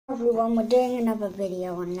Everyone, we're doing another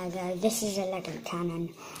video on Lego. This is a Lego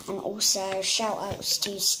cannon, and also shout outs to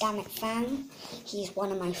Stammet Fan. He's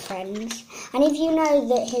one of my friends, and if you know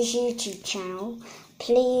that his YouTube channel,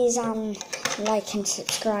 please like and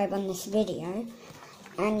subscribe on this video.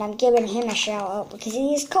 And I'm giving him a shout out because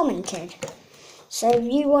he has commented. So if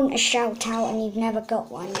you want a shout out and you've never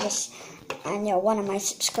got one, and you're one of my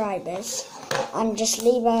subscribers, just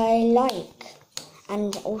leave a like.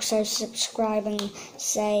 And also subscribe and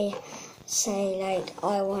say like,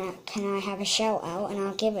 can I have a shout out, and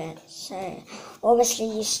I'll give it. So obviously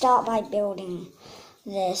you start by building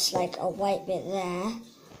this, like a white bit there,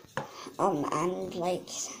 and like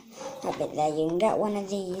that bit there. You can get one of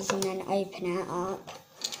these and then open it up,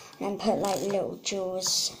 and then put like little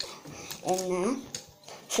jewels in there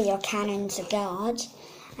for your cannon to guard,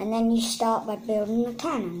 and then you start by building the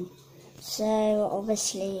cannon. So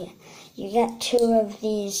obviously you get 2 of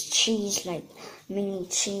these mini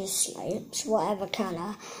cheese slopes, whatever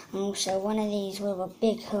colour, and also one of these with a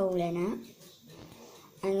big hole in it,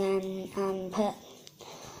 and then put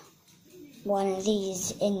one of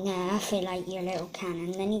these in there for like your little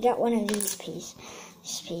cannon. Then you get one of these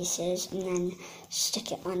pieces and then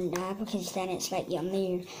stick it under, because then it's like your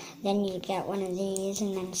move. Then you get one of these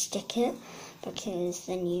and then stick it, because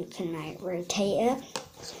then you can like rotate it.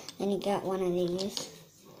 Then you get one of these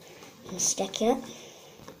and stick it,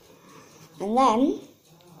 and then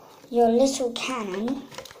your little cannon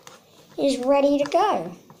is ready to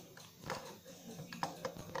go.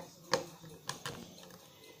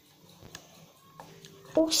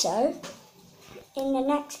 Also, in the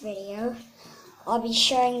next video, I'll be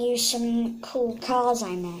showing you some cool cars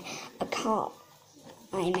I made.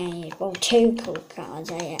 Well, 2 cool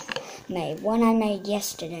cars I made. One I made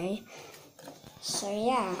yesterday. So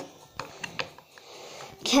yeah.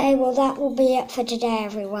 Okay, well that will be it for today,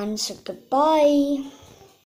 everyone. So goodbye.